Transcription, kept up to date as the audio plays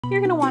you're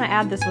gonna wanna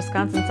add this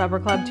Wisconsin Supper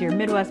Club to your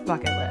Midwest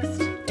bucket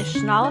list.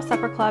 Ishnala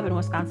Supper Club in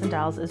Wisconsin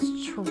Dells is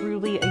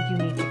truly a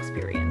unique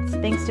experience,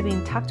 thanks to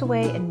being tucked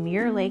away in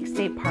Mirror Lake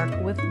State Park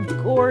with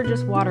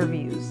gorgeous water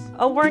views.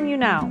 I'll warn you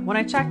now, when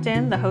I checked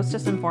in, the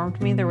hostess informed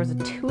me there was a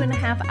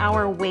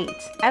 2.5-hour wait.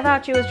 I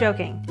thought she was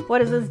joking.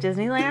 What is this,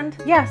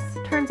 Disneyland? Yes,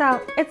 turns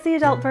out it's the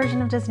adult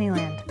version of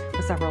Disneyland,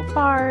 with several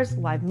bars,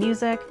 live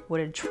music,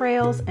 wooded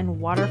trails, and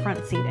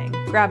waterfront seating.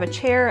 Grab a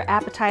chair,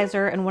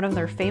 appetizer, and one of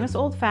their famous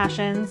old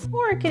fashions,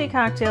 or a kitty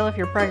cocktail if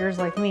you're preggers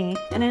like me,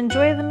 and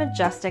enjoy the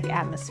majestic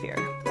atmosphere.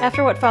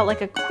 After what felt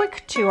like a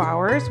quick 2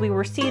 hours, we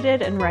were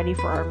seated and ready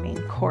for our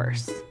main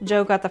course.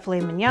 Joe got the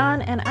filet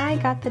mignon, and I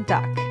got the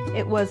duck.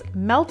 It was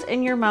melt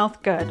in your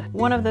mouth good.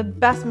 One of the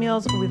best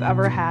meals we've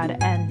ever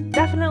had, and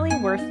definitely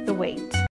worth the wait.